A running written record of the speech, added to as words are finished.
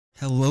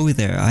Hello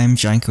there, I'm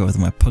GiantGrotle with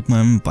my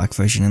Pokemon Black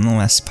version. In the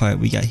last part,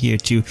 we got here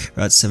to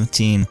Route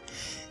 17.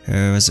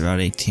 Or was it Route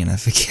 18? I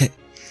forget.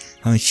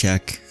 Let me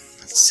check.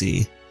 Let's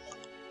see.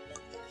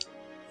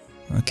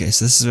 Okay,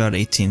 so this is Route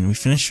 18. We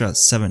finished Route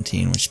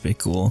 17, which is pretty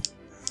cool.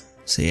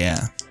 So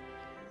yeah.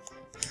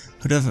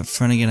 Who do I have up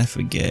front again? I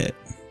forget.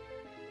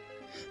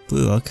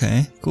 Blue,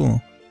 okay,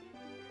 cool.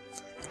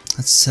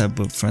 Let's have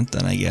Blue up front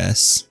then, I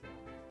guess.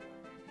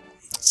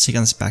 Let's take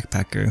on this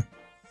backpacker.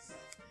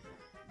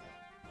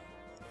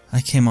 I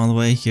came all the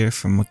way here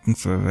from looking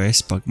for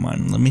various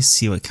Pokemon. Let me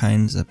see what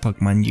kinds of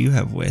Pokemon you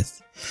have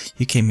with.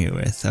 You came here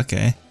with,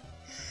 okay.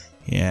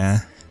 Yeah.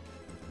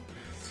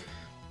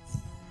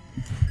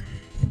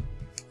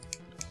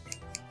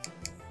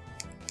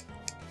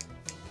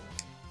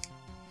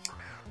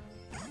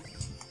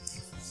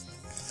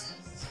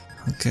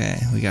 Okay,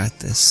 we got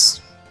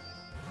this.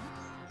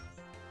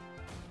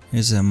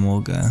 Here's a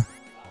Molga,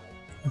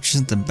 which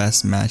isn't the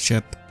best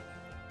matchup,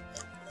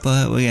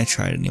 but we're gonna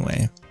try it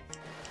anyway.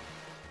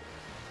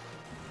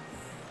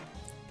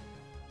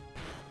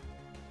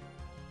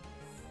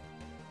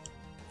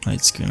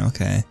 Light screen,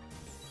 okay.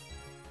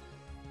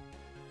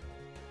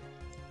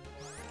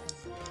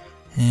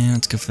 And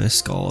let's go for a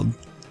Scald.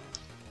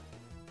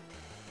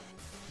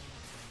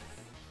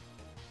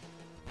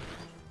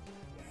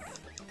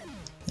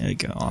 There we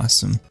go,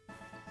 awesome.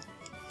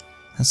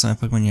 That's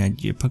not my Pokemon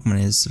yet. Your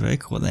Pokemon is very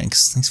cool,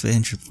 thanks. Thanks for the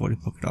 140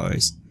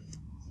 Pokédollars.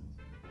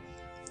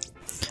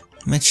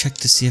 I'm gonna check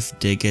to see if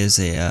Dig is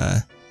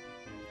a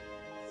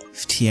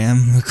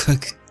TM real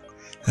quick.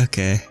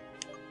 Okay.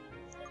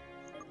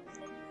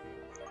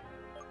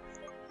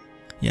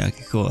 Yeah,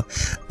 okay, cool.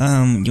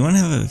 You wanna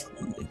have a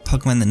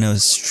Pokemon that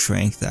knows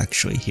Strength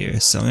actually here,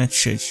 so I'm gonna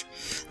change.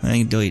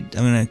 I'm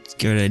gonna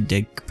get rid of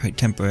Dig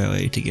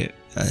temporarily to get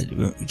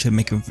to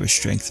make room for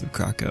Strength for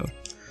Croco.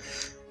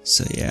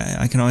 So yeah,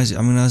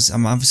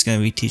 I'm obviously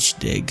gonna reteach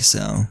Dig,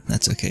 so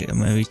that's okay. I'm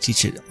gonna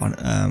reteach it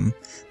on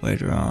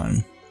later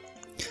on.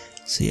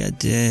 So yeah,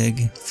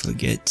 Dig,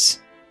 forget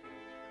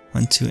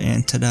 1, 2,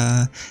 and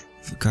ta-da!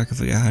 Croco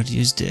figure out how to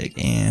use Dig,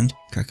 and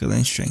Croco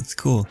learns Strength.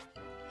 Cool.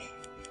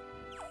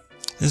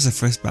 This is the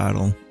first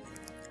battle.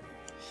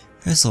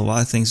 There's a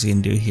lot of things we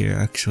can do here,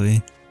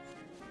 actually.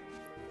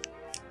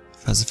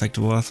 Fast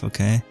effective wolf,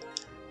 okay.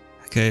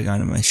 I could have gone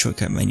to my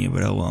shortcut menu,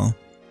 but oh well.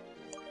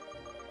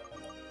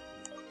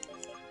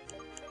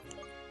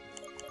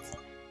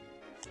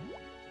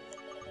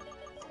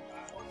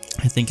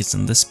 I think it's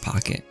in this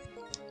pocket.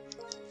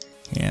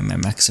 Yeah, my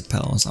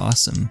Maxipel is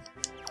awesome.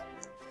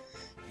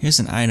 Here's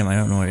an item, I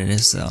don't know what it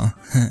is though.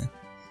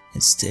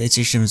 It's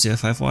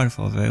HM05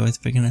 Waterfall, very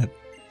worth picking up.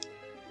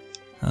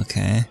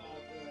 Okay.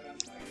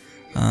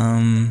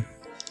 I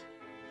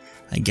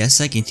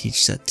guess I can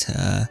teach that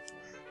to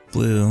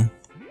Blue,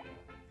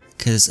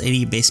 because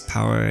 80 base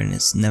power and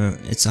it's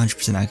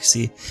 100%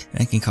 accuracy,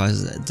 and it can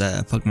cause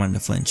the Pokemon to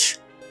flinch.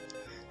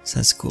 So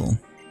that's cool.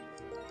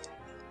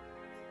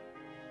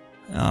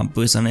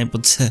 Blue's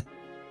unable to.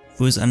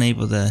 Wait a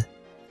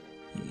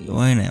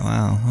minute,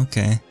 wow,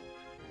 okay.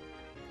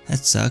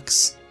 That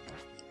sucks.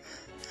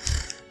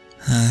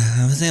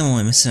 I think I'm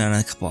only missing out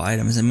on a couple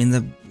items. I mean,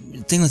 the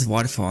thing with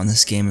Waterfall in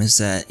this game is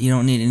that you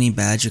don't need any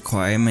badge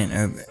requirement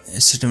or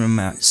a certain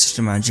amount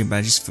of gym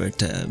badges for it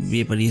to be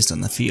able to use it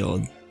on the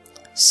field.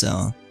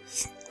 So,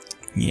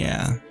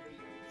 yeah.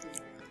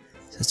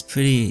 So it's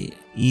pretty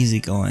easy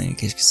going, I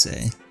guess you could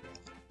say.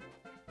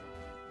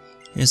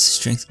 Here's the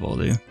Strength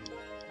Boulder.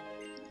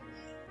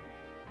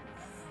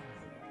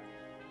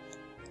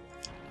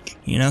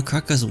 You know,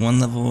 Croco's one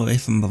level away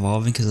from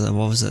evolving because it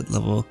evolves at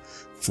level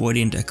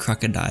 40 into a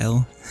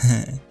Crocodile.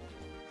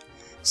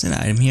 Is there an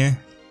item here?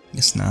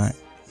 Guess not.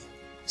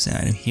 Is there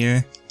an item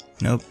here?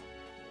 Nope.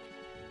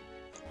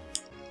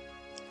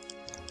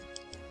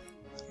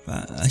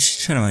 I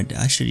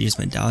should use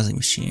my dowsing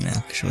machine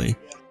actually.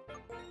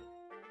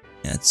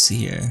 Yeah, let's see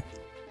here.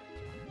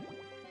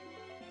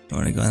 I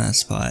want to go in that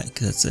spot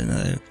because that's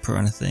another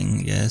Piranha thing,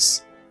 I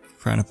guess.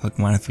 Piranha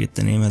Pokemon, I forget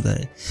the name of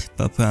that,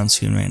 but I'll put it on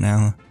screen right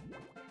now.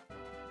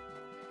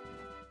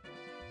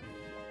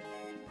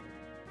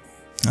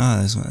 Oh,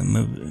 there's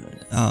one.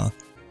 Oh,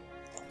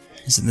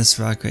 is it this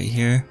rock right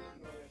here?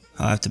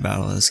 I'll have to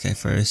battle this guy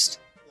first,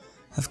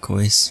 of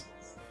course.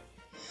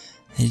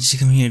 Hey, did you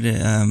come here to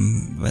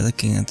by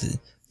looking at the?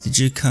 Did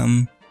you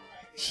come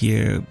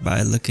here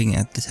by looking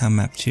at the town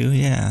map too?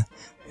 Yeah,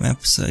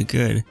 maps are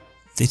good.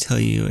 They tell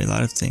you a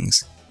lot of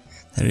things.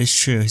 That is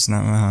true. He's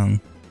not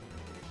wrong.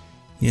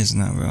 He is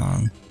not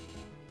wrong.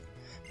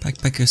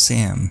 Backpacker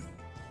Sam.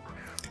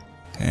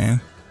 Okay.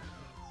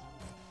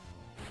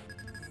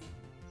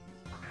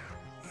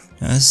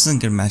 No, this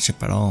isn't a good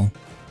matchup at all.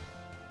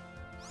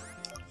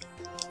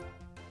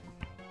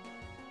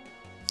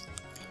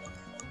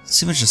 Let's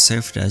see what the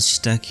Surf does,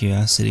 just out of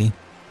curiosity.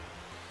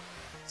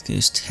 Let's get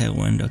his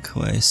Tailwind, of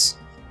course.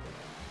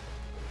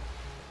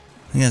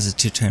 I think that's a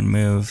 2-turn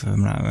move, if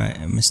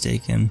I'm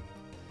mistaken.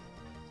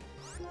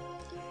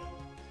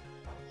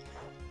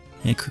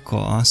 Yeah, cool,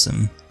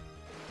 awesome.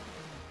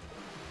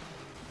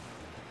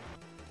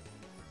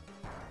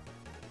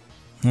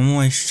 One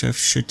more shift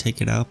should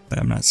take it out, but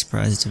I'm not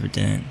surprised if it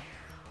didn't.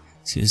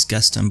 So he was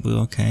gust on blue,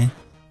 okay.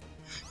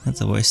 Not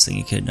the worst thing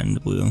you could have done to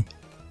blue.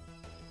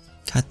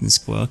 Cotton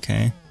spoil,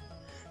 okay.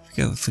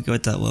 Forget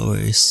what that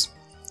lowers.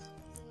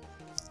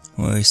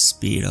 Lowers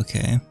speed,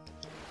 okay.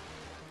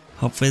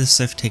 Hopefully the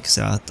surf takes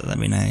it out though,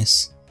 that'd be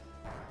nice.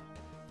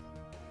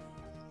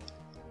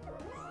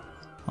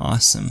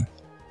 Awesome.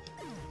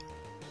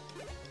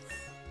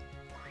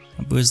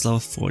 My blue is level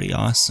 40,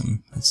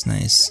 awesome. That's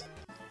nice.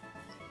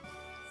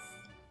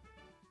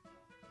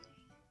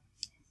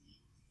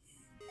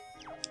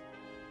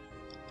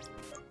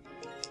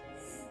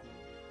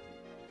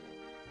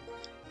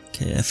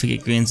 Okay, I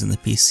forget green's in the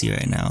PC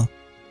right now.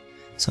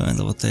 So I'm at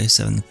level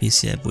 37 in the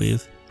PC, I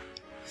believe.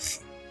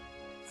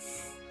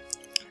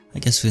 I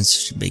guess we can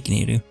switch to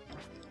Baconator.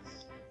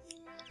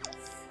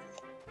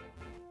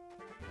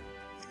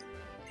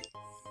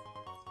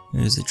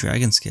 There's a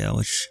dragon scale,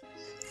 which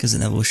gives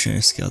an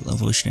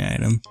evolutionary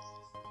item.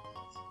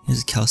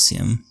 Here's a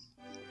calcium.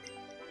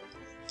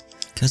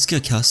 Okay, let's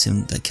get a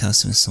calcium. That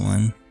calcium is the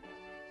one.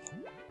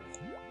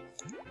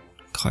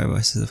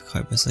 Carbos is a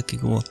carbos. Okay,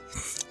 cool.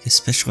 Okay,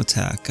 special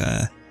attack.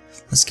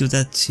 Let's give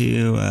that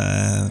to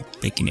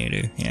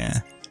Baconator. Yeah.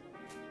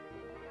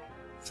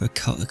 For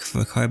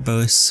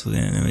Carbos, we're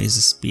gonna raise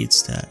the speed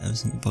stat of a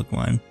single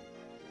Pokemon.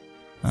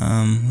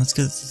 Let's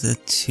give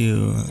that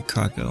to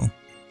Croco.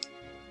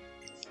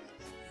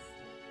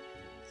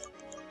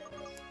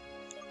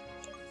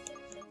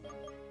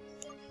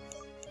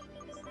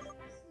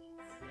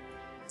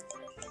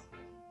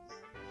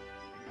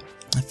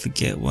 I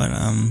forget what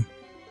oh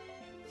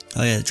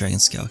yeah, the dragon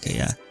scale. Okay,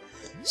 yeah.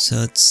 So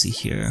let's see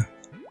here.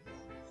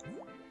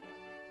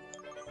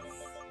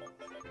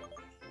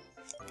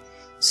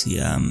 See,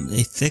 a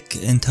thick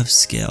and tough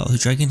scale. The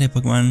dragon type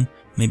Pokemon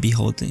may be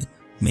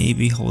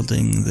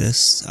holding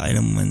this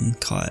item when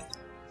caught.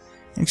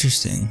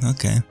 Interesting.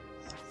 Okay.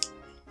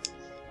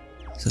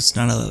 So it's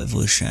not an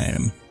evolution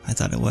item. I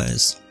thought it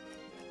was.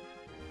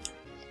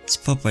 Let's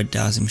pull up our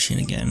dowsing machine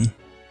again.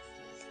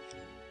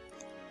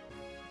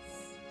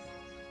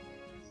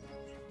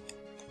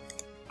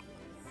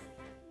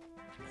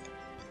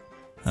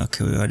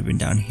 Okay, we've already been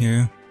down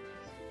here.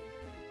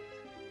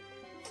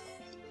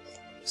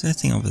 Is there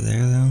anything over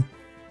there though?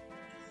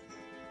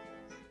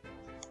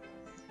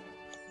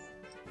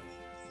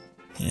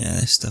 Yeah,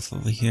 there's stuff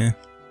over here.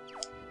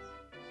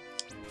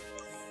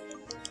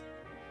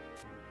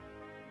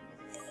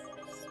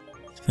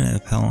 Let's put a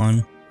Pel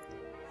on.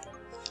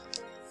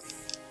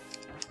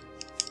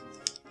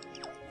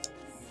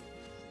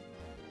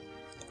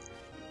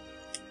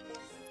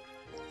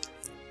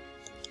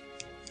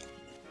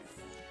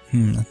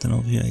 Nothing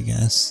over here, I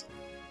guess.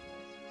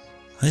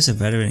 Oh, he's a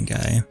veteran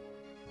guy.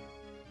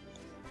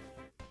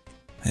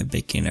 I have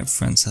baking up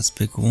front, so that's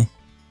pretty cool.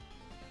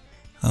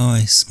 Oh,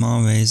 a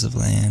small rays of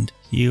land.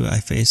 You, I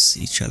face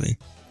each other.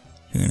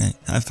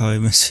 I've probably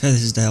misread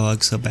this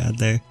dialogue so bad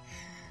there.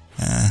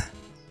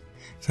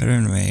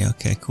 Veteran Ray,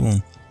 okay,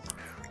 cool.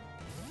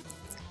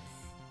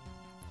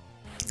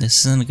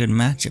 This isn't a good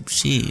matchup,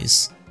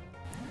 jeez.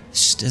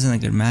 This just isn't a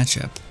good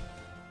matchup.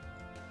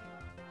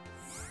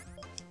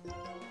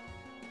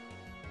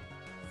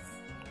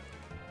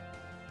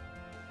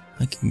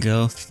 I can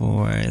go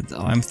for the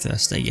arm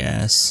thrust, I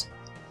guess.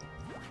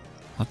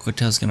 Aqua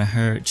Tail's gonna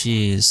hurt,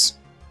 jeez.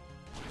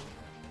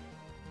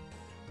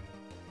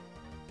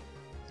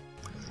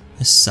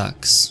 This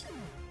sucks.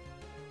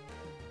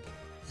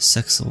 This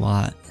sucks a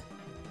lot.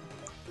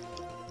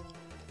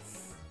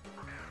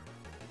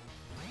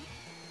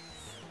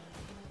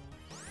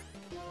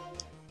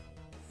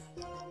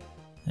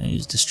 I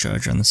use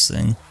Discharge on this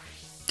thing.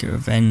 Get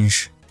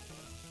revenge.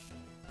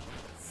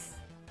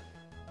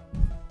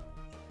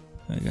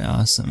 Okay,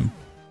 awesome.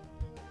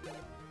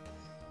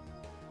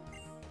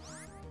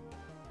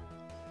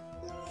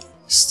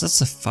 So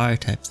that's a fire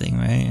type thing,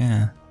 right?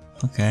 Yeah.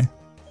 Okay.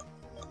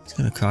 Let's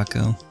go to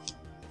Croco.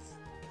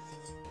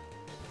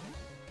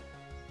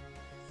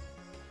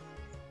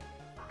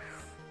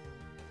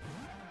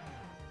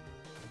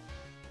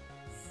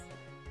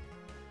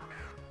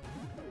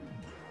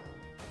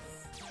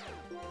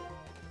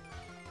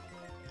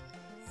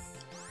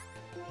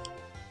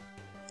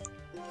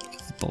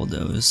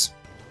 Bulldoze.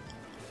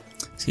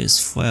 Let's get his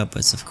foil,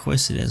 but of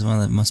course it is one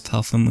of the most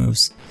powerful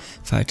moves,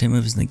 fire type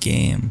moves in the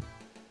game.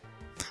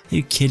 Are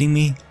you kidding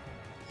me?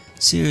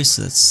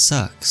 Seriously, that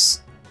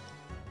sucks.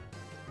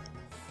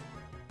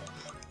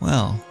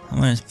 Well,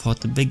 I'm gonna pull out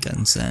the big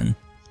guns then.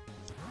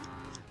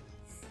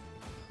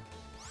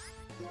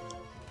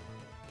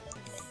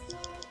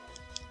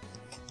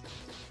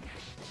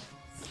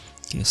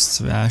 Get his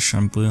Thrash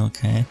on blue,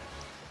 okay.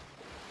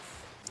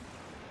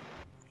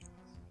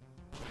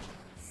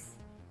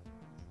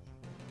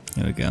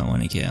 Here we go,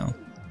 1 KO.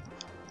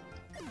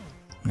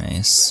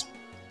 Nice.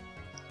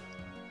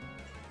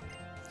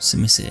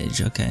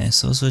 Semi-Sage, okay,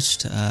 so we'll switch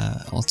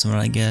to Ultimate,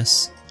 I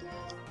guess.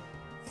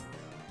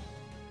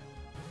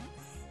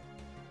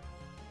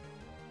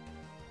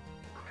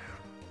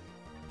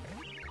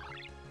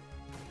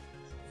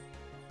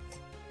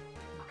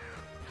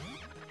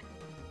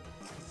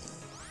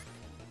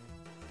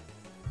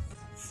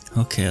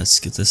 Okay, let's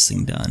get this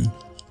thing done.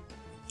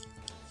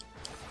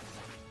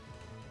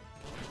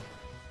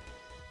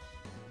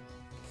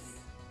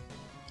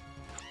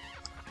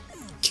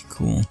 Okay,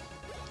 cool.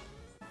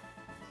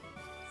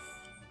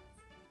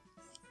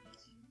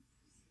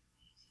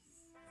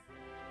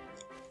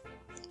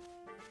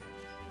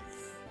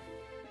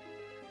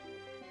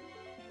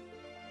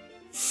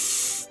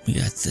 We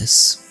got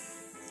this.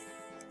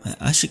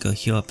 I should go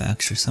heal up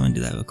actually, so I'm gonna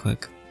do that real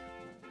quick.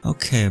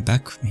 Okay,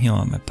 back from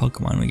healing my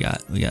Pokemon. We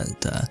got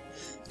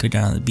go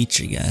down on the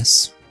beach, I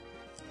guess.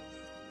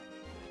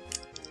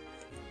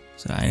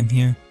 Is there an item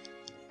here?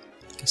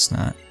 Guess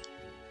not.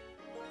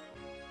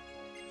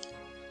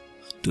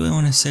 Do I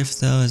want to save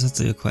though? Is that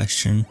the good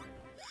question?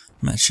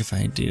 I'm not sure if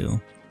I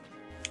do.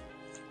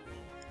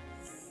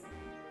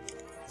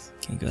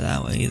 Can't go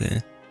that way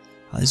either.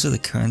 Oh, these are where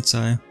the currents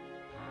are.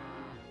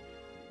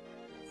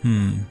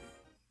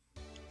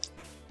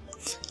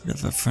 Bit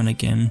of a front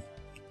again.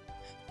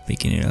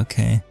 Making it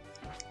okay.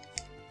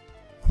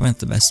 Probably not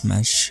the best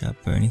matchup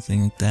or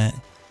anything like that.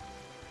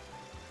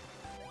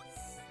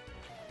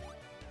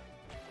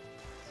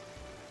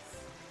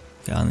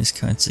 God, these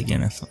currents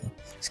again are fun.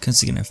 These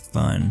currents again are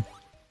fun.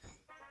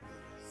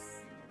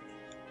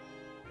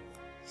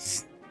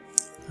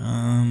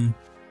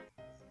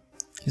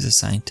 He's a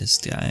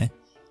scientist guy.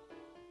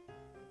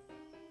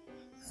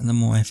 And the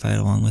more I fight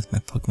along with my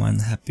Pokemon,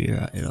 the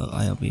happier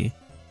I'll be.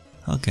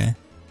 Okay.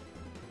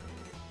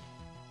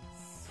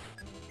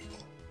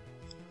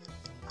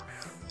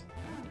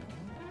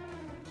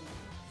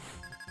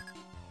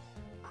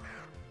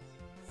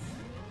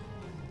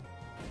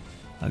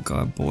 I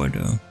got a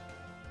Bordeaux.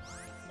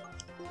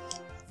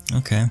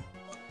 Okay.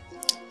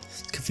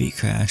 It could be a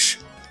crash.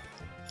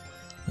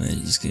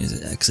 He's gonna use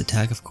an X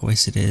attack, of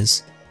course it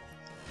is.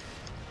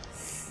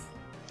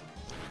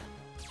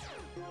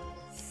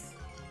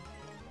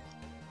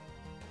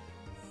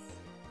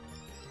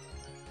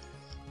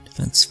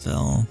 Defense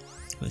fell.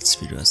 With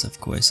speed rest,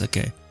 of course.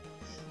 Okay.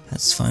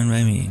 That's fine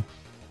by me.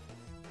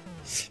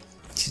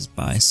 She's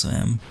by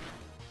slam.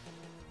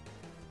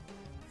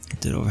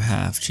 Did over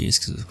half, jeez,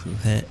 because it could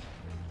have hit.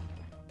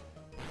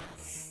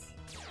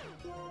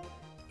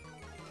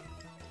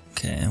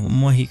 Okay, one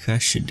more heat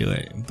crash should do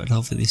it, but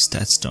hopefully these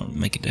stats don't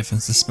make a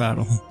difference this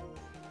battle.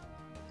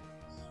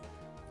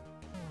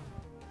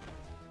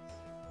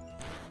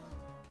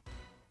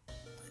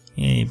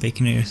 Yay,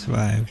 Baconator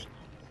survived.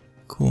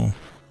 Cool.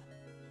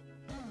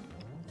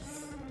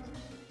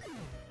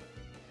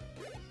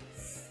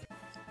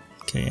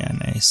 Okay, yeah,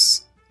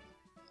 nice.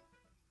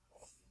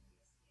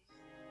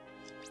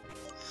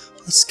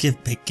 Let's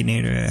give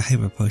Baconator a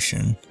Hyper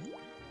Potion.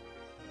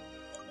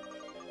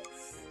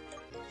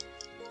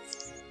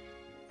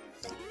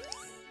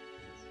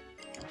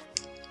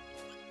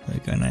 There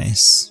we go,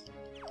 nice.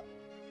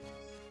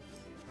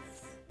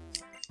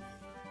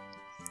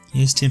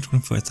 Use Team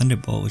 24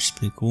 Thunderbolt, which is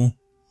pretty cool.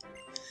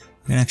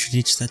 We can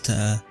actually teach that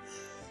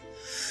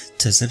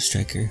to Zip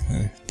Striker,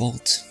 or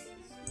Bolt.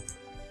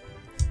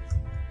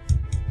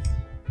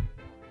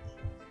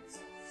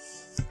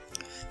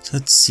 So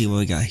let's see what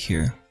we got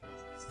here.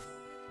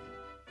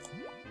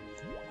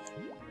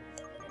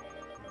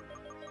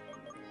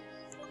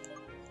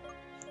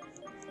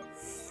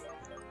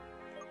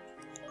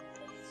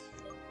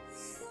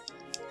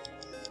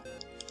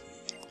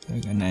 There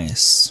we go,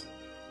 nice.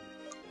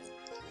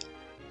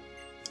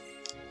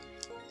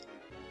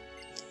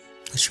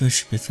 Not sure it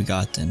should be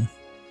forgotten.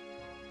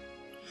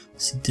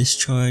 See,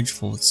 Discharge,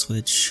 Volt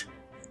Switch,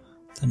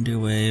 Thunder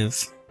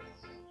Wave.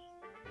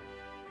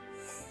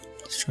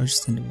 Discharge,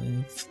 Thunder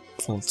Wave,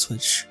 Volt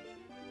Switch.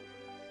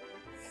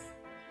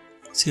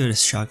 Let's go to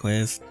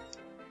Shockwave.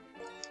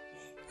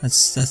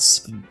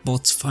 That's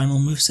Bolt's final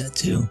moveset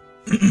too.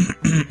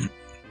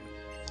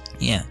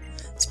 Yeah,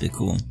 it's pretty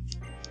cool.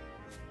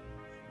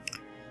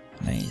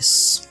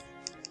 Nice.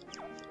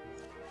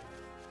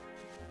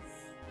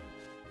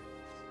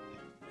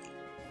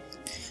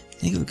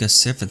 I think if we go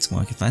Serpents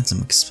more, we can find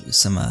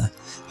some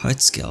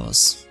heart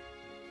skills.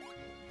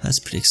 That's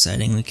pretty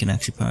exciting. We can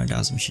actually power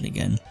Dazzle Machine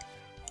again.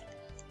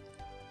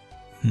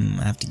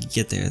 I have to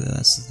get there though.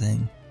 That's the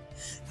thing.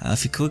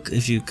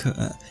 If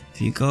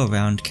you go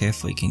around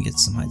carefully, you can get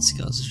some heart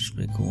skills, which is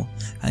pretty cool.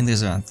 I think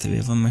there's around 3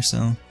 of them or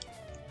so.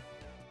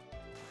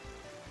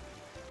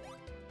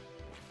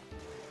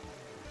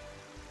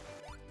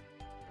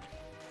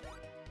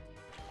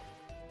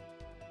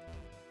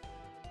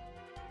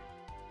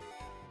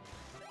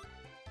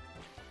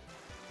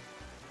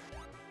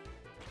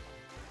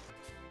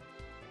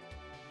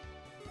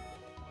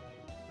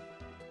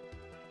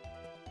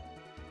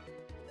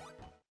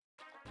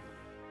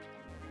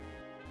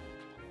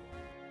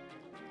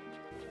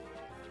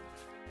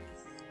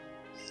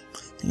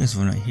 I think there's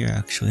one right here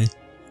actually.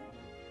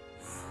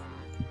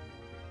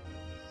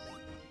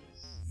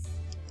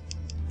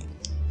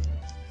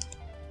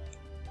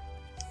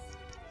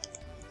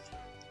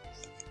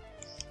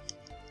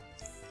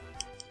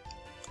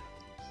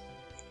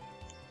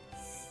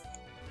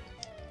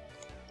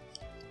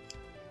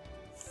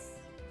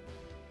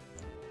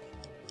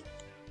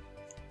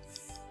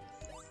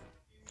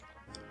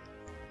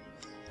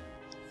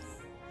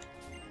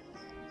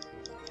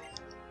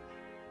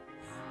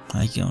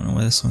 I don't know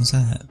where this one's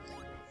at.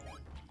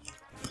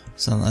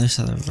 It's on the other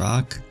side of the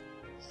rock.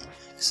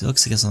 Cause it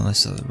looks like it's on the other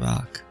side of the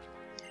rock.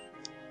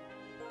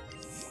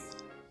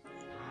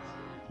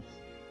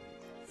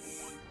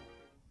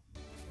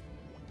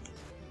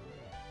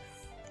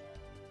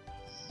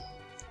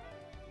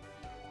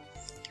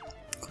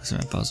 Of course,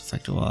 my pause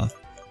effect will off.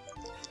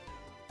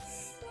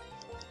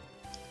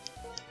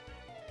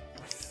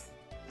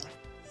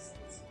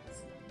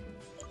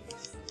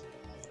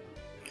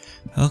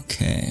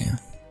 Okay.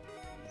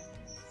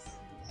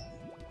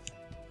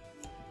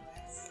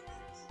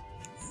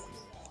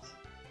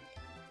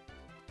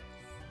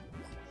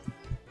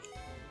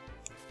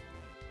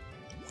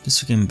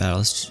 Guess we can battle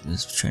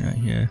this train right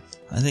here.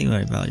 I think we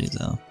already battled you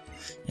though.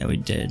 Yeah, we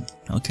did.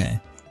 Okay.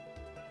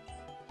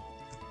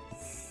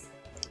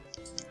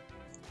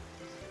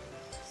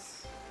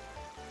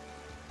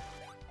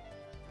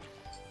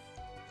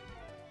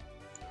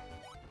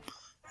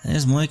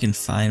 There's more I can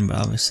find, but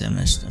obviously I'm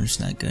just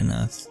not good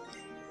enough.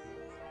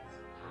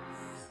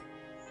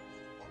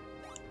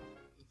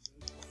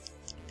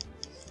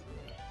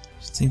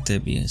 I think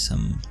there'd be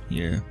some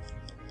here.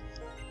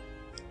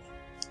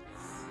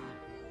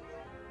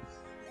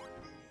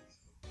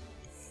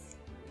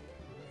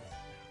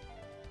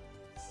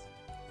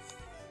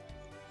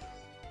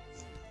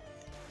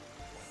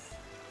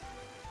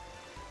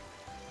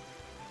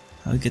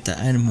 I'll get the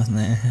item on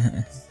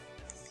there.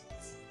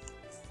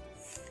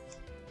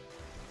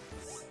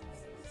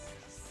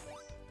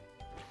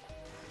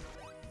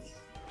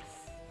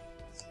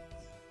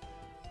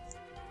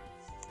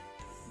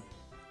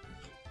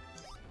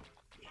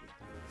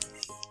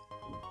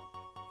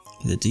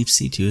 The deep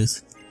sea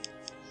tooth.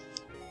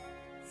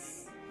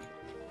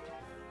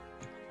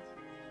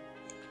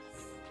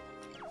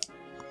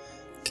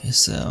 Okay,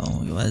 so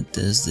what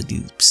does the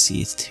deep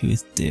sea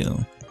tooth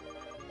do?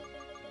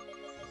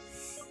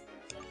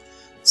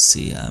 Let's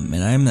see, an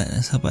item that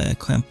is held by a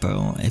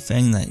clampo, a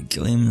fang that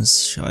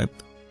gleams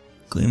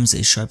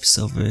a sharp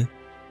silver.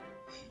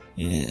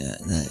 Yeah,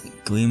 that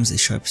gleams a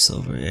sharp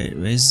silver. It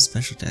raises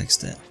special attack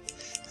stat.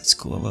 That's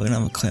cool, but we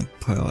don't have a clamp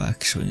pearl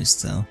actually,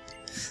 so I'm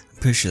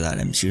pretty sure that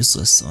item's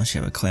useless unless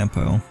you have a clamp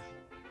pearl.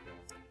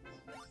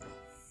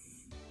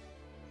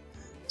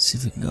 Let's see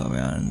if we can go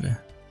around.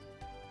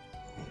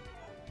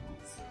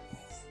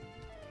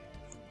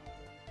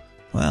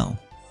 Well,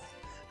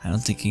 I don't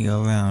think you can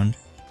go around.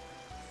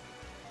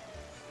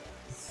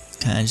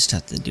 Kinda just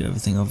have to do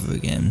everything over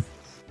again.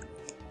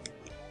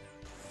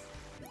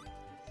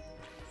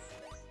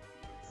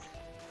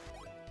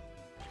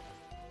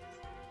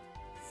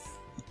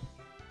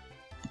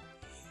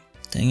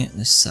 Dang it,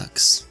 this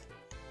sucks.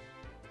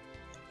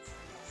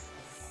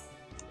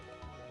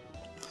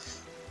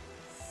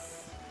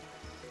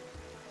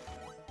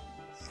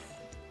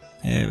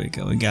 There we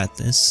go, we got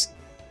this.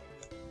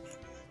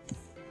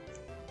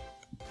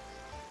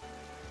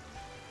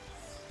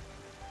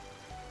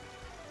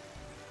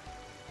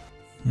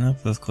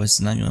 Nope, of course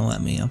it's not gonna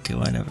let me. Okay,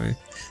 whatever.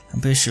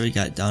 I'm pretty sure we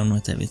got done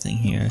with everything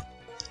here.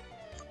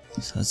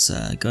 So let's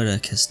go to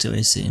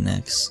Castilla City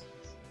next.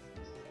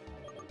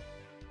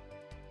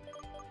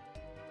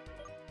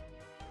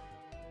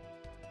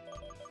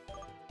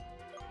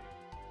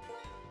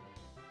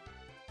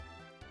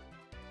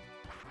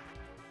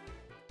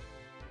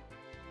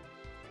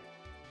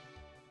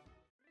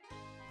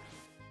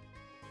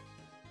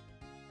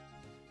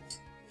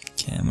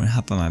 Okay, I'm gonna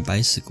hop on my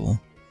bicycle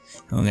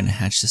and we're gonna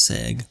hatch this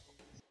egg.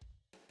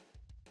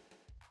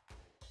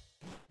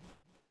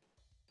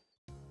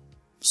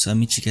 So I'll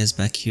meet you guys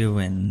back here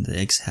when the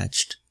egg's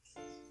hatched.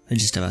 Or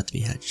just about to be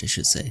hatched, I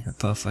should say. A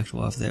perfect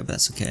off there, but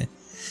that's okay.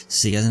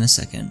 See you guys in a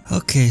second.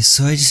 Okay,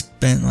 so I just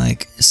spent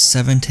like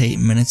 7 to 8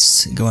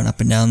 minutes going up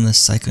and down the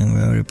cycling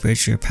road or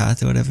bridge or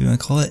path or whatever you want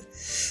to call it.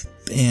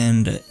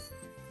 And,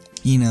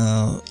 you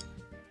know,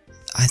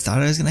 I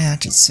thought I was going to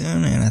hatch it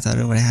soon and I thought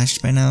it would have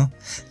hatched by now.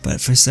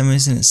 But for some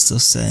reason it's still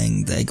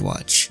saying the egg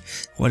watch.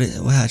 What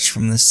hatched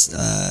from this,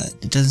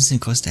 it doesn't seem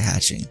close to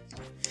hatching.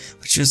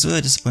 Which was really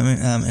a disappointment.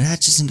 It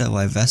hatches into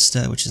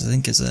Livesta, which is, I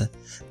think, is a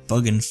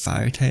bug and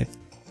fire type.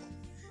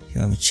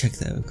 Here, let me check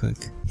that real quick.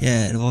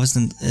 Yeah,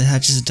 it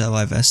hatches into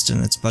Livesta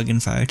and it's bug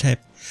and fire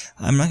type.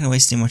 I'm not gonna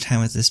waste any more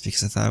time with this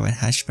because I thought it would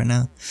hatch by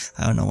now.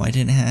 I don't know why it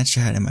didn't hatch.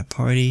 I had it in my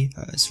party.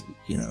 I was,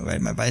 you know,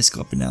 riding my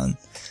bicycle up and down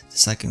the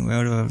cycling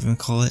road or whatever you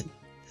call it.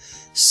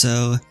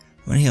 So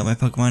I'm gonna heal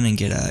up my Pokemon and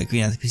get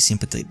green out of the PC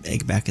and put the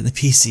egg back in the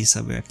PC.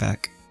 So I'll be right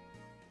back.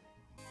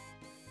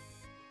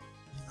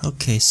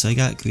 Okay, so I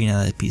got green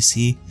out of the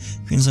PC.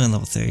 Green's only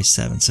level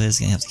 37, so he's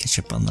gonna have to catch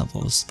up on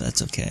levels, but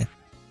that's okay.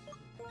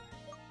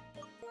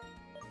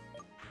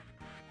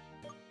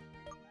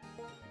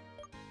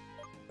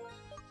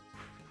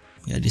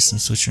 Gotta do some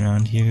switching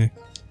around here.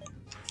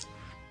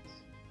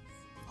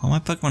 All my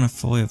Pokemon are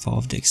fully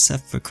evolved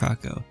except for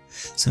Croco,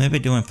 so maybe I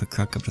do want to put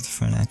Croco up to the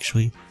front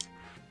actually.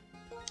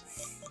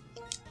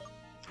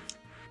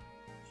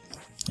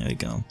 There we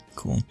go,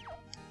 cool.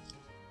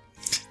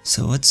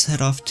 So let's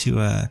head off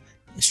to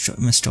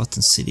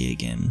Mistralton City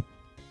again.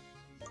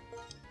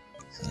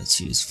 So let's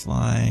use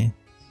fly.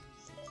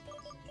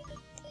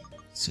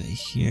 It's right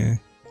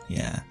here.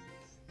 Yeah.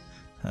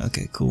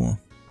 Okay, cool.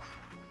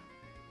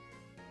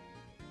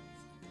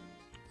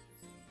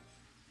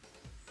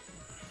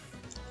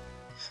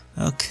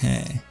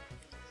 Okay.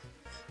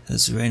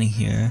 It's raining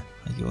here,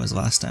 like it was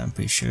last time, I'm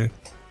pretty sure.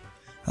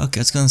 Okay,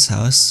 let's go in this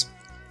house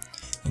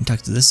and talk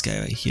to this guy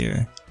right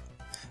here.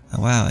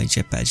 Oh, wow, a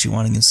jet badge, you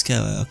want to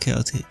scale it? Okay,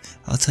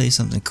 I'll tell you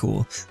something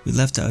cool. We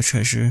left our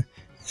treasure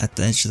at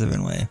the edge of the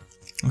runway.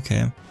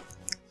 Okay.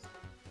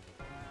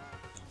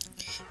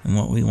 And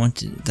what we want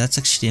to, that's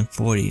actually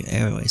DM40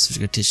 airways, so we're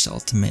going to teach the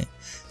ultimate.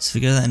 So if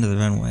we go to the end of the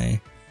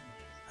runway,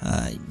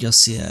 you'll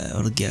see a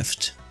little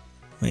gift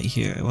right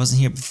here. It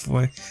wasn't here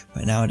before,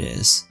 but now it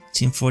is.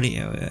 Team 40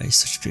 airways,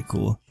 such pretty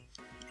cool.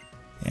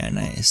 Yeah,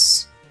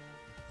 nice.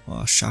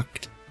 Well,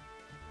 shocked.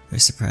 Very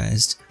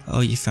surprised.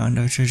 Oh, you found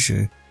our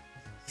treasure.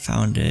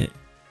 Found it.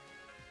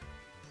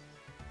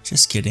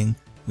 Just kidding.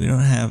 We don't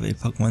have a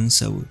Pokemon,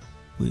 so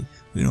we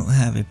don't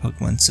have a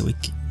Pokemon, so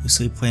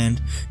we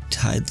planned to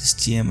hide this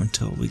TM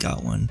until we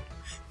got one.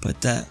 But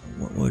that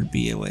would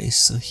be a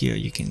waste. So here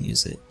you can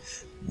use it.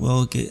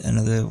 We'll get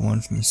another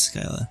one from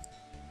Skyla.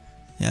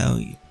 Yeah,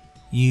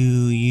 you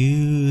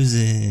use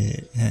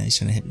it. He's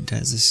trying to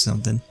hypnotize us or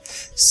something.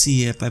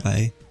 See ya. Bye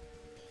bye.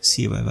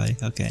 See you. Bye bye.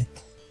 Okay.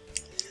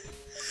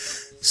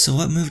 So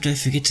what move did I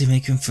forget to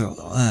make him for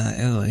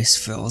Airways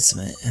for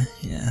ultimate?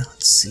 Yeah,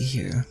 let's see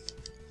here.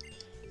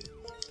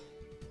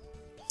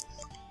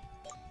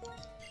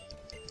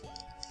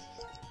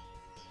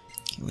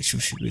 Okay, which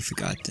one should we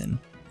forgot then?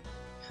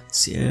 Let's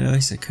see,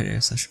 Airways, I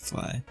cutter, slash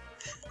fly.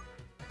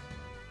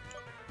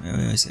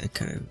 Airways, I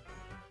cutter.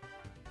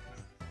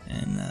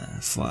 And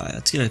fly.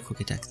 Let's get a quick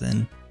attack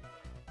then.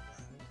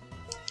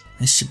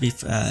 This should be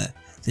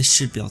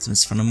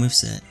Ultimate's final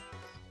moveset.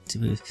 To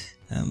move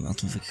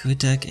Ultimate for quick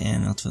attack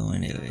and Ultimate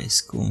one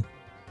airways. Cool.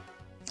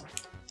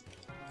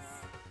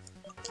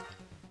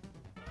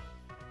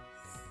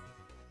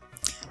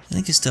 I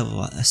think it's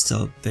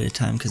still a bit of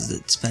time because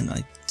it spent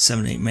like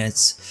 7 to 8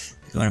 minutes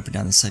going up and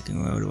down the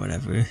second road or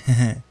whatever.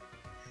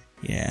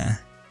 Yeah.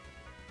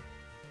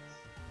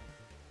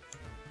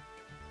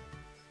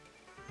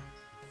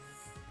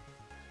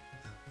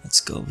 Let's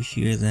go over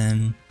here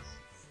then.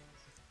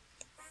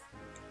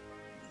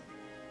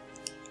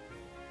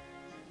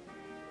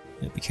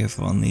 Be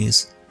careful on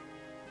these.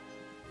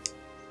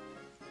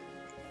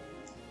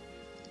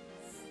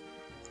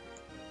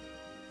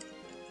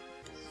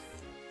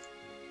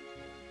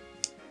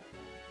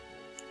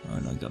 Oh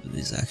no, go with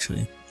these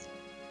actually.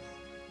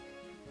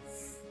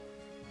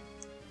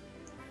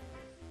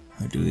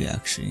 Or do we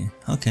actually?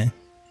 Okay.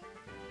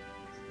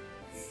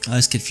 I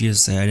was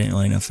confused there, I didn't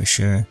really know for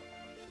sure.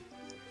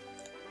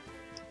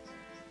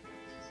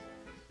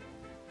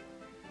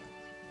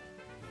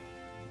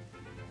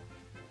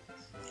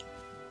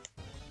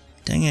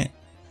 Dang it.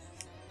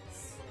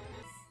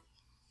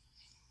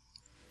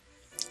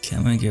 Okay,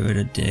 I'm gonna get rid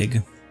of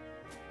dig.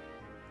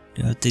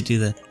 Do I have to do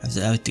the I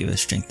have to do the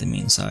strength, I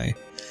mean, sorry.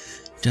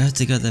 Do I have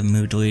to go the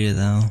move deleter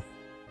though?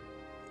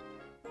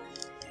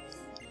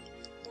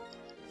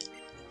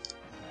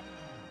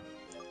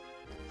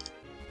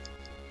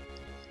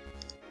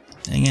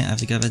 Dang it, I have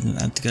to go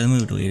the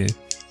move deleter.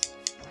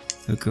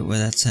 Figure out where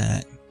that's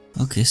at.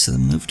 Okay, so the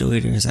move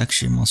deleter is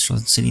actually almost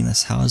sitting in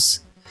this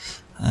house.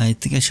 I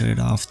think I showed it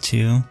off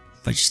too,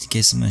 but just in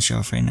case I'm gonna show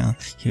off right now.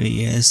 Here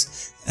he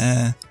is.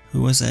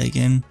 Who was I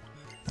again?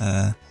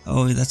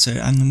 Oh, that's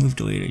right, I'm the move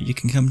deleter. You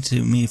can come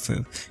to me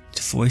to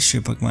force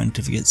your Pokemon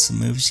to forget some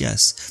moves.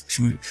 Yes.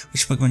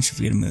 Which Pokemon should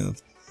forget a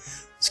move?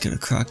 Let's go to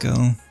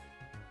Croco.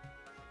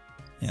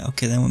 Yeah,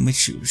 okay, then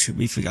which should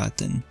be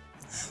forgotten?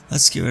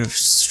 Let's get rid of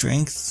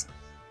Strength.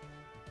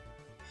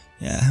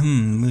 Yeah,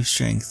 move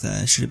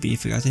Strength. Should it be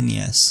forgotten?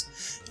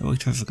 Yes. It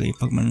worked perfectly.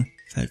 Pokemon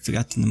had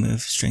forgotten the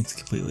move Strength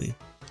completely.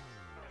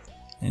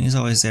 And he's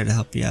always there to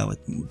help you out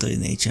with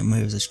deleting the HM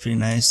moves. That's pretty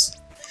nice.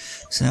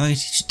 So now we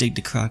teach Dig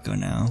to Croco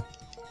now.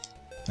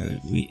 Or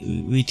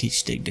we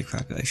teach Dig to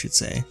Croco, I should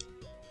say.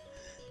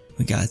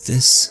 We got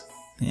this.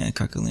 Yeah,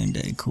 Croco learned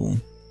Dig. Cool.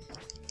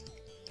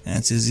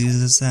 That's as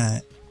easy as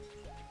that.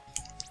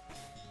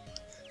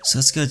 So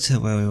let's go to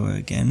where we were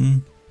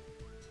again.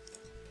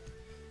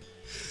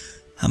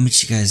 How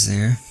much you guys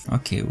there?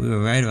 Okay, we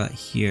were right about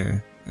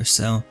here or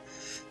so.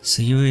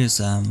 So here is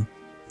the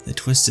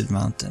Twisted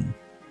Mountain.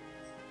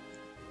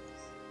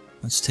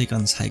 Let's take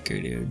on this hiker,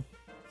 dude.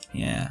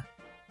 Yeah.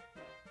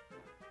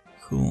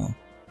 Cool.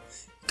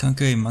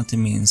 Conquering a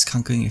mountain means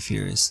conquering your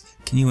fears.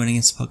 Can you win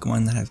against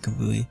Pokemon that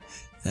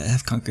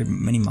have conquered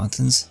many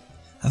mountains?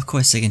 Of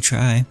course I can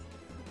try.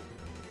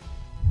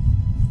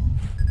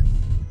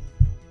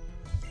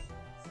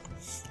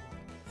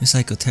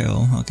 Recycle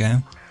Terrell, okay.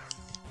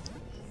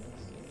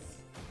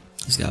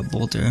 He's got a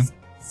Boulder.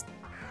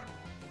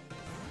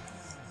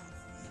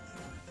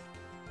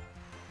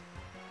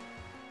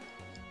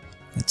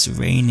 It's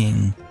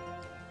raining.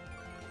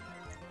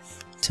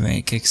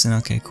 Tomato kicks in,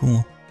 okay,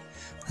 cool.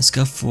 Let's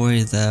go for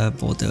the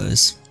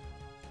Bulldoze.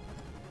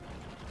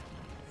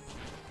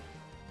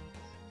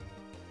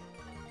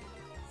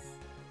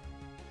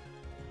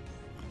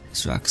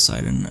 Let's Rock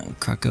Slide and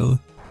Croco.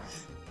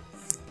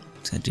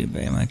 It's not do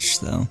very much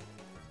though.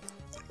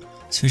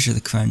 Especially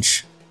the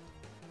crunch.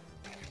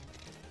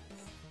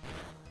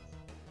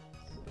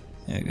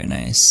 There we go,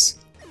 nice.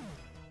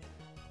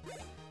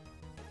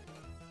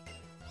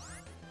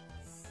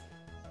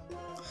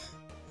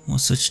 We'll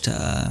switch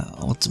to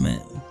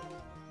ultimate.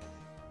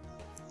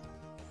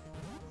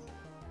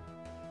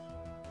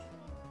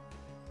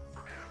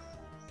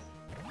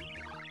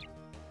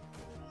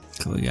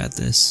 Cool, we got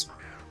this.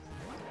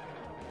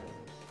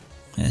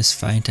 Yeah, this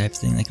fine type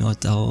thing, like with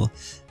the whole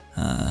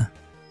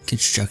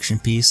construction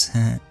piece.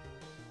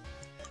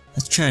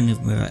 Let's try a new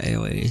move out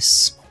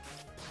Airways.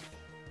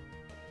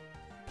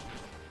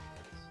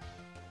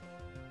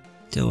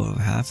 Still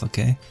over half,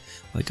 okay.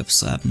 Wake up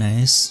slap,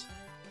 nice.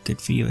 Good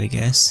for you, I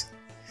guess.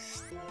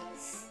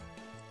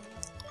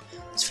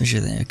 Let's finish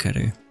the air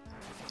cutter.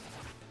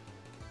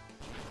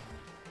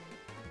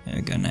 There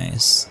we go,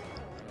 nice.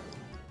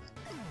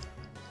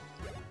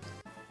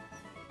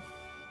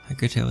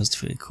 GiantGrotle was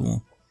pretty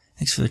cool.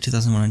 Thanks for the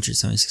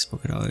 2,176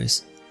 Poké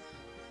Dollars.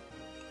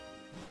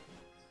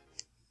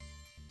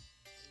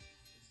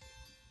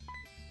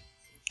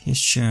 Here's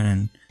Sharon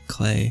and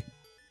Clay.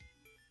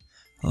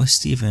 Oh,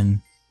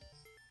 Steven.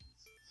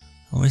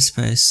 I was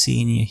surprised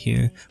seeing you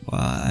here while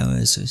I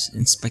was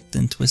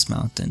inspecting Twist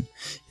Mountain.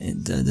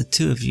 The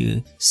two of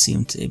you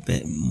seemed a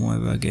bit more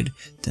rugged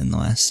than the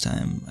last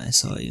time I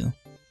saw you.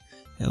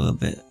 A little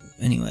bit,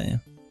 anyway.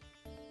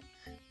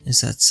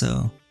 Is that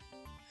so?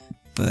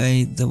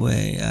 By the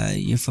way,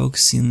 your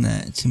folks seen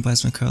that Team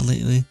Plasma card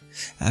lately?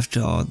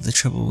 After all the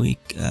trouble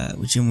week,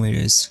 Gym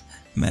Waiters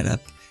met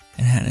up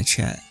and had a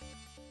chat.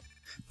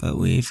 But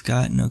we've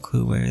got no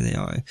clue where they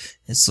are.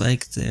 It's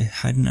like they're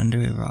hiding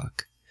under a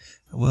rock.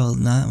 Well,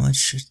 not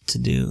much to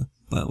do,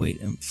 but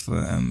wait for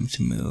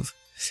to move.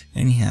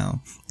 Anyhow,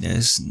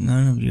 there's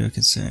none of your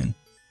concern.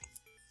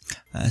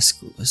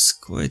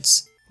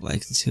 Squirts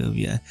like the two of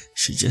you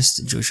should just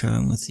enjoy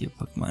traveling with your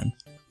Pokemon.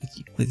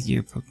 With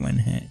your Pokemon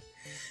hit.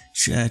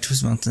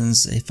 Twist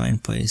Mountain's a fine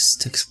place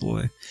to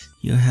explore.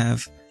 You'll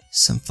have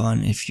some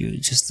fun if you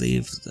just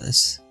leave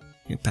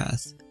your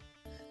path.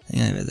 I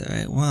think I read that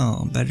right.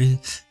 Well, better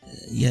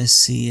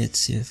see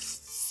it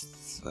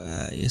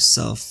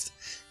yourself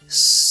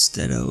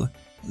instead of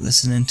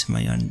listening to my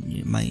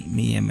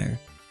yammer.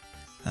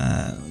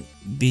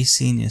 Be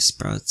seeing your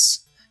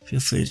sprouts.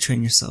 Feel free to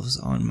train yourselves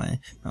on my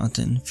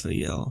mountain for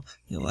you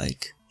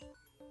like.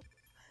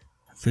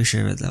 I'm pretty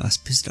sure I read that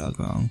last piece of dog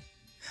wrong.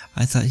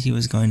 I thought he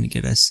was going to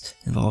get us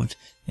involved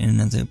in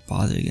another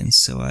bother again,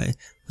 so I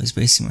was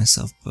bracing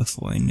myself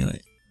before I knew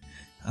it.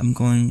 I'm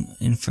going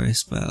in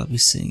first, but I'll be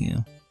seeing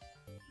you.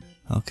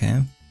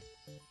 Okay.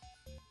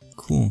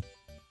 Cool.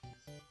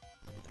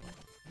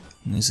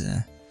 There's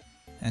a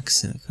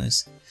exit, of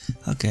course.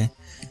 Okay.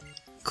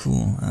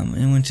 Cool.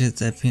 In winter,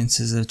 the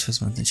appearances of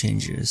Twist Mountain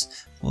changes.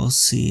 We'll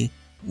see.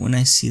 When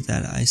I see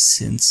that, I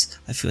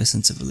feel a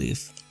sense of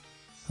relief.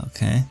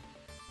 Okay.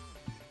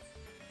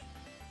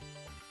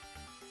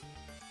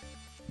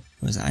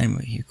 There's an item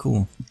right here.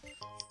 Cool.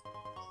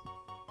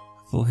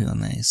 Full heal,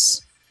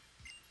 nice.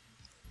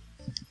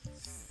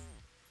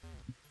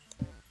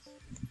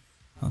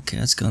 Okay,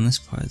 let's go on this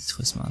part of the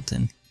Twist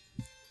Mountain.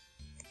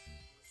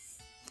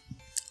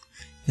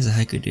 Here's a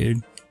hiker,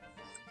 dude.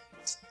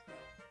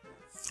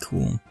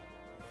 Cool.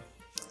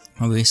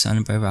 Always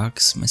surrounded by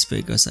rocks, my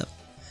spirit goes up.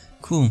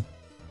 Cool.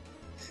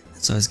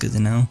 That's always good to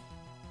know.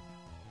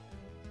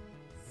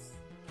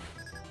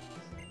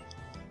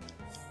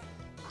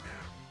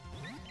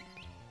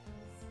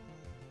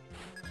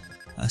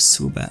 A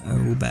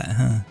Rubat,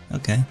 huh?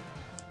 Okay.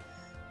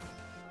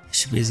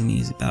 Should be an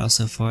easy battle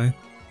so far.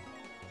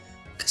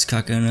 Cause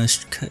Kako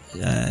knows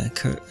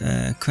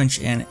crunch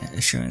and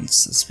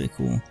assurance. That's pretty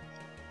cool.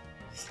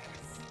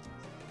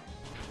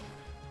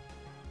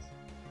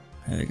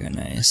 There we go,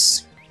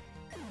 nice.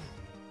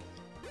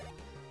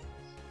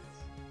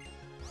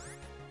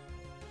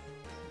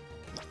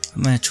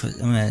 I'm gonna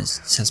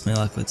test my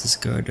luck with this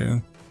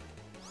Gyarados.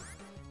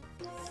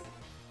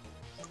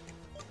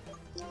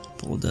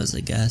 Bulldoze, I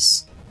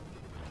guess.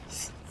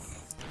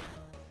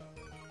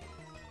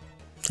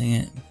 Dang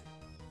it.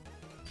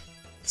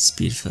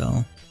 Speed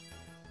fill.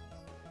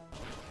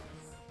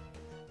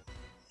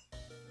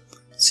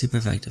 Super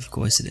effective, of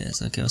course it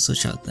is. Okay, I'll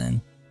switch out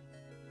then.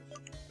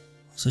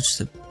 Switch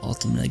to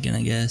ultimate again,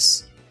 I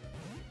guess.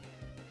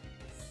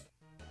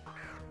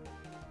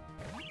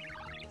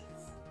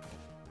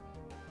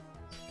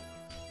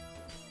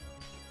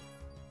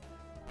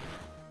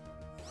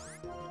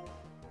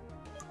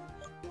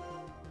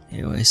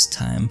 Here, waste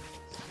time.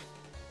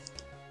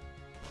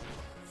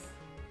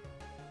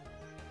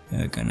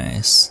 There we go,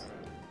 nice.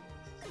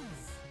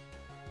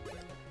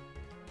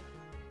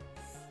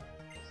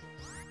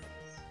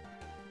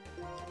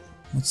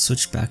 Let's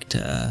switch back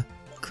to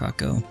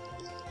Krako.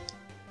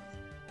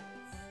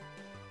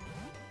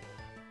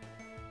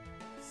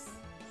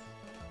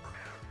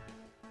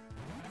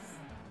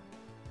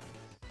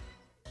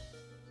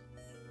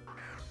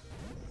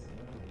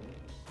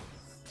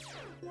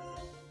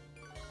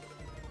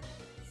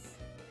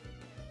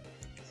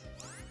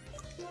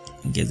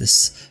 give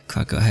this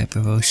Croco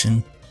Hyper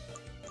Potion.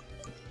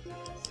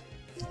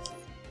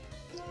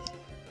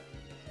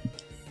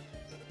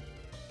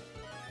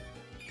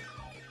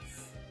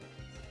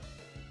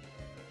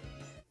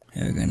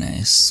 There we go,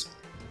 nice.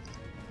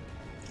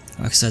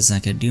 Oxide's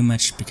not gonna do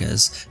much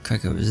because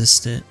Croco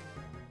resists it.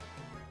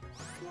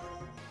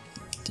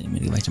 Didn't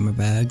mean to go back to my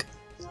bag.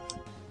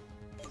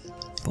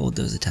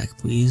 Bulldoze attack,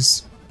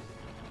 please.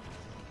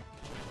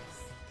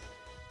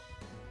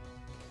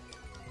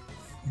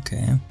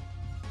 Okay.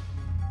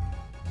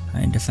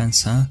 High in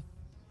defense, huh?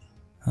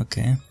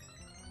 Okay.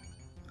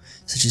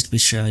 So just to be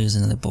sure, I'll use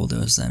another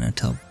Bulldoze then, or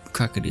tell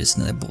Croco to use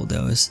another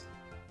Bulldoze.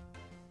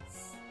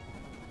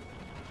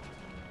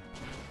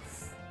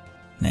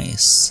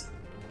 Nice.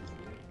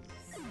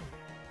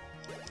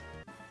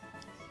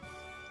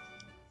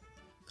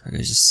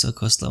 Croco's just so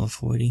close to level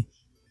 40.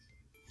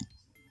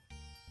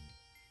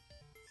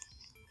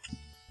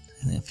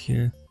 And up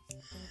here.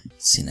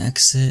 See an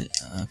exit.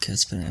 Okay,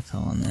 let's put an FL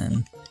on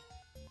then.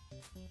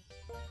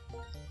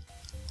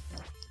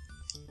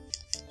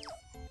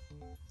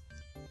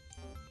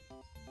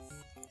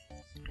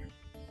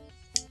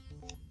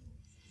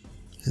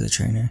 The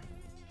trainer.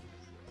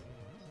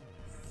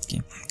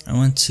 Okay, I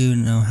want to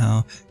know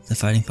how the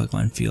fighting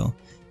Pokemon feel.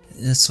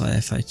 That's why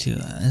I fight too.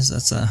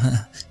 That's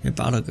your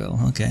battle girl.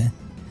 Okay,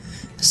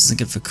 this isn't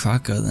good for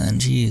Croco then.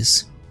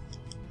 Jeez,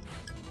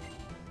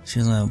 she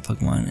doesn't have a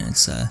Pokemon. And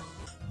it's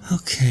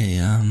okay.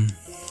 I'm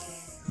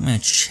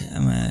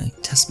gonna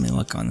test my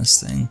luck on this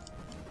thing.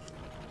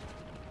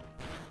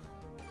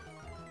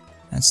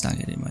 That's not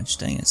gonna do much.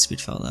 Dang it,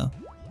 Speed fell though.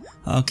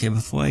 Okay,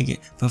 before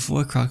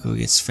Croco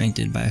gets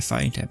fainted by a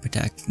fighting type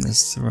attack from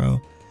this throw,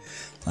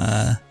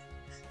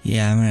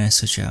 yeah, I'm gonna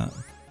switch out.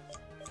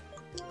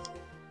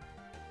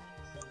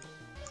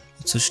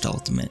 Let's switch to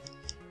Ultimate.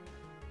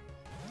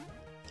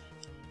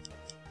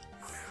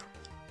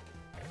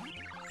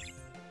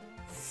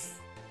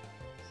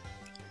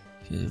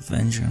 Get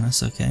Avenger on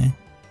us, okay.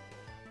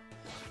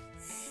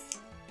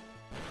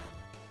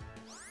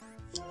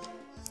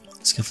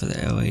 Let's go for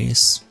the Air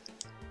Ace.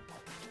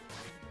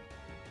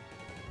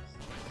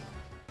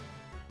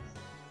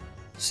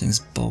 This thing's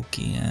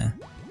bulky, yeah.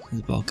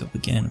 It's bulk up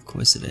again, of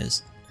course it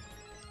is.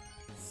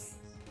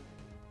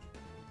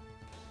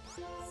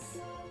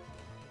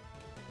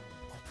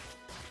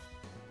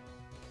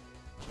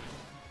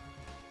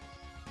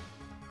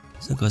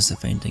 So it goes to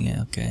fainting it,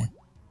 okay.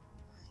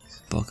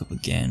 Bulk up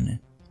again.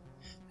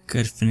 I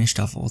could have finished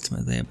off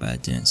Ultimate there, but I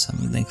didn't, so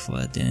I'm thankful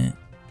I didn't.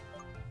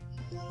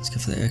 Let's go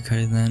for the Air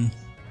Cutter then.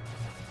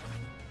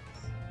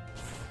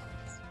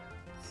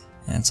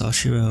 And that's all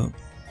she wrote.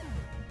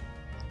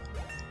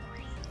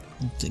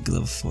 Take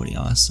level 40,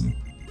 awesome.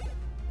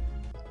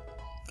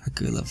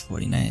 Croco level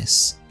 40,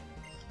 nice.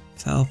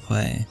 Foul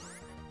play.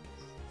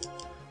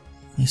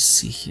 Let me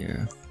see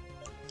here.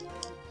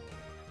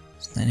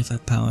 It's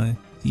 95 power.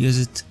 Use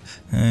it,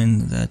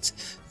 and that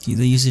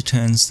the user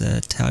turns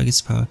the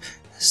target's power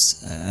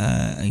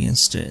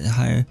against it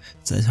higher.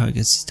 The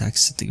target's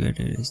attacks the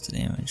greater is the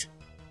damage.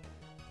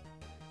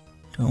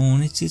 Don't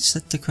want to teach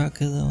that to Croco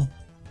though.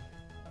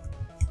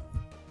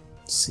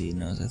 Let's see,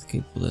 no, that's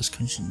capable of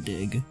Crunch and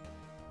Dig.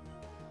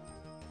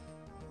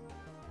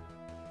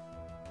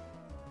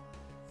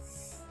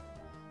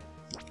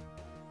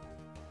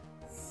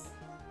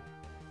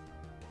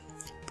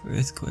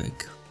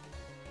 Earthquake.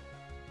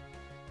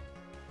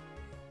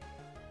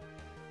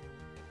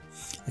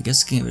 I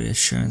guess I can get rid of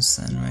Assurance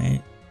then,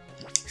 right?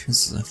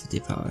 Assurance is only 50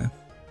 power.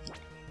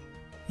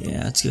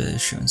 Yeah, let's get rid of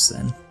Assurance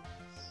then.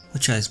 We'll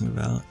try this move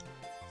out.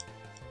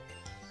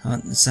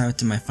 It's not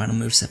to my final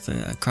moveset for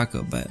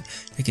Croco, but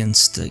it can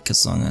stick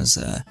as long as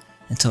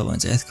until it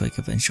wins Earthquake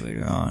eventually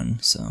later on.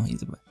 So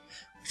either by,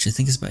 which I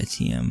think is by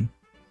TM.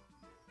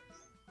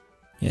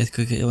 Yeah,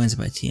 Earthquake it wins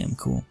by TM.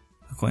 Cool.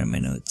 According to my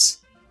notes.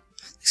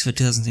 Thanks for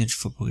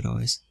 $2,304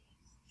 Pokédollars.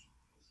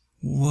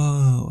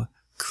 Whoa!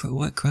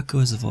 What?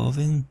 Croco is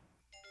evolving?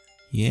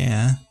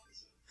 Yeah.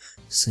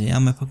 So yeah,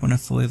 my Pokemon are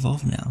fully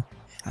evolved now.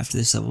 After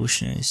this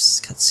evolutionary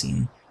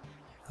cutscene.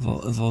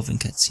 Evolving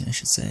cutscene, I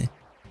should say.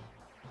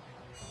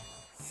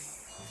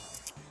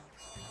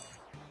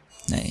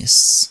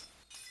 Nice.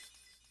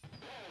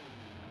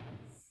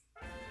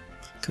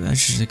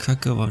 Congratulations to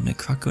Croco evolved into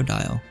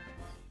Crocodile.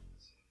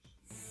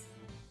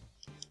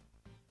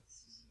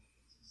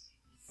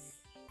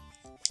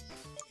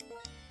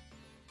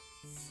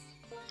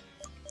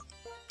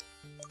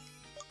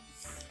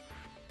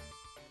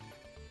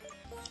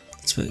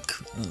 Let's put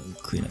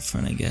Queen up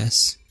front, I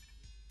guess.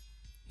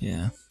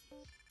 Yeah.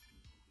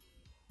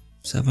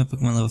 So I have my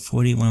Pokemon level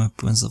 40, one of my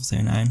Pokemon's level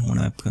 39, one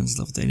of my Pokemon's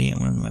level 38, and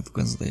one of my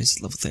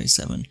Pokemon's level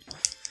 37.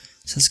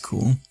 So that's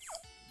cool.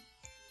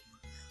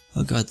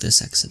 I'll go at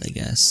this exit, I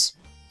guess.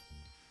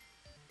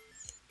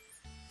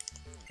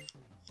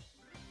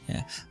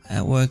 Yeah,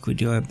 at work we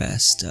do our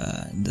best.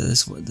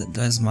 That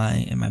is my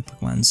and my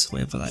Pokemon's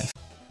way of life.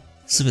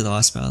 This will be the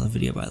last battle of the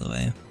video, by the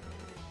way.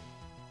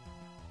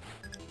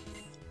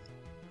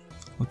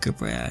 Look up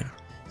Brad.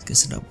 Let's get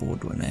set up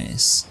Boulder,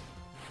 nice.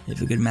 We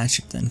have a good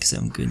matchup then, because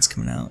I have goons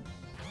coming out.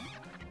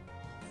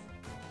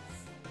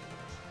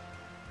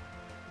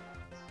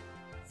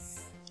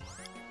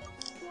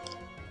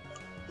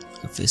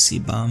 Hopefully a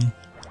seed bomb.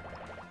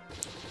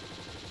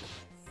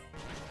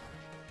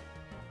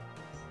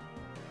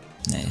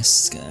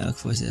 Nice.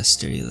 Of course it has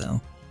sturdy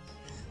though.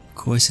 Of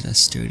course it has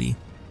sturdy.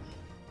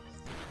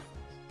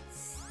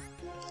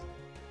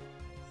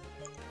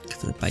 Go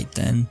for the bite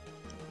then.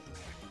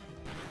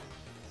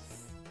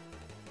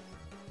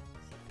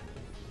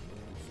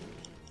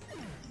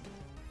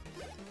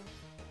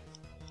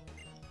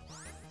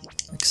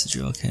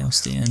 Excadrill, okay, I'll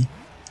stay in.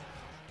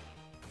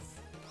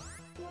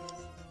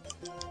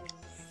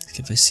 Let's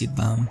give a seed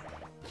bomb.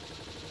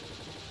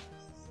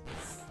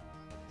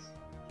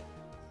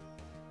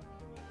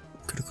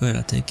 Good,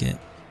 I'll take it.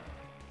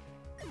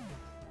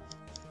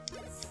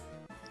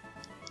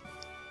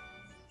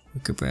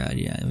 Wicker Brad,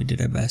 yeah, we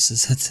did our best.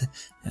 That's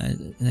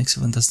the next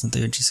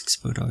 1,306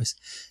 $4.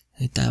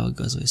 Like that one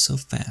goes away so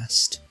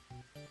fast.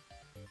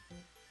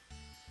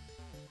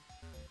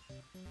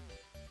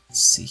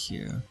 Let's see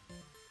here.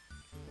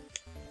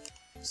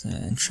 It's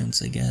an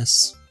entrance, I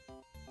guess.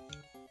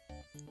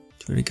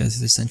 Do we go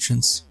through this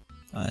entrance?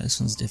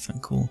 This one's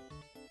different, cool.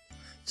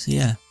 So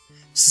yeah.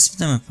 So this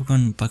time I'm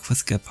Pokemon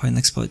Buckfuck probably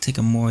next part take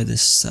on more of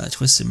this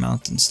Twisted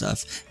Mountain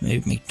stuff. Maybe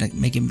make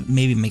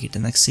it the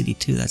next city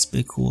too. That's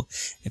pretty cool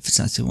if it's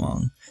not too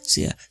long.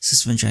 So yeah, this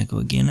is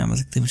GiantGrotle again. I'm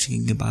gonna say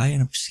goodbye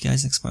and I'll see you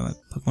guys next part of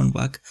my Pokemon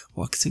Black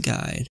walkthrough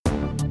guide.